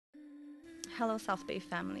Hello, South Bay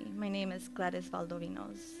family. My name is Gladys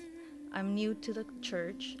Valdovinos. I'm new to the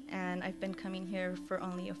church and I've been coming here for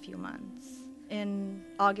only a few months. In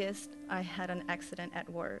August, I had an accident at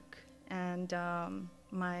work, and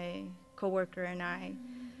my coworker and I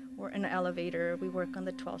were in an elevator. We work on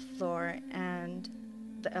the 12th floor, and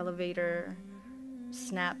the elevator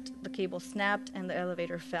snapped, the cable snapped, and the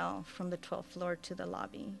elevator fell from the 12th floor to the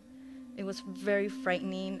lobby. It was very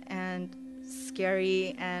frightening and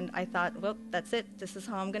scary, and I thought, well, that's it. This is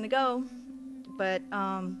how I'm gonna go. But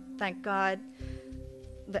thank God,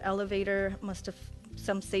 the elevator must have,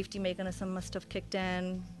 some safety mechanism must have kicked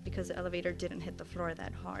in because the elevator didn't hit the floor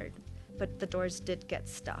that hard. But the doors did get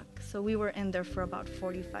stuck. So we were in there for about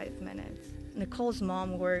 45 minutes. Nicole's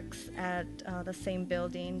mom works at the same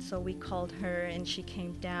building, so we called her and she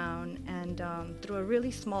came down, and through a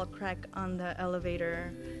really small crack on the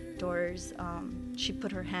elevator doors, she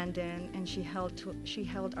put her hand in and she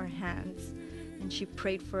held our hands, and she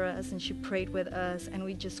prayed for us and she prayed with us, and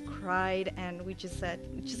we just cried and we just said,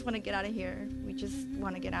 we just want to get out of here. We just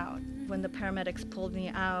want to get out. When the paramedics pulled me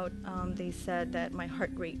out, they said that my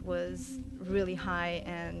heart rate was really high,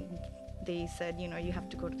 and they said, you know, you have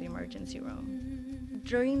to go to the emergency room.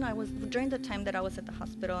 During the time that I was at the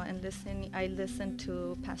hospital and I listened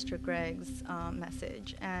to Pastor Greg's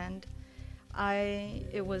message, and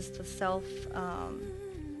it was the self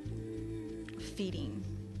feeding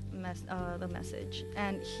the message,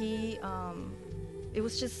 and it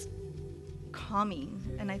was just calming,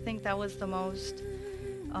 and I think that was the most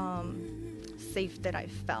safe that I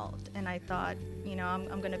felt, and I thought, you know,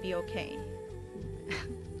 I'm gonna be okay.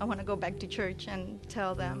 I want to go back to church and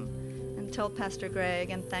tell them, and tell Pastor Greg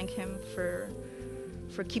and thank him for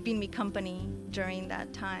keeping me company during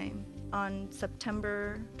that time. On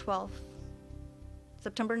September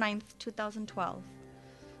 9th, 2012,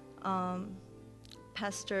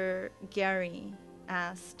 Pastor Gary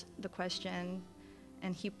asked the question,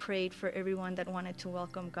 and he prayed for everyone that wanted to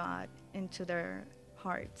welcome God into their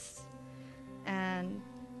hearts. And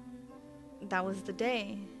that was the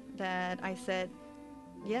day that I said,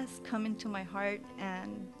 yes, come into my heart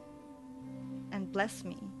and bless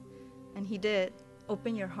me. And he did.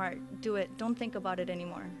 Open your heart. Do it. Don't think about it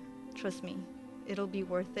anymore. Trust me. It'll be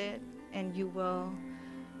worth it, and you will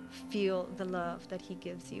feel the love that he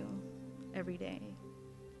gives you every day.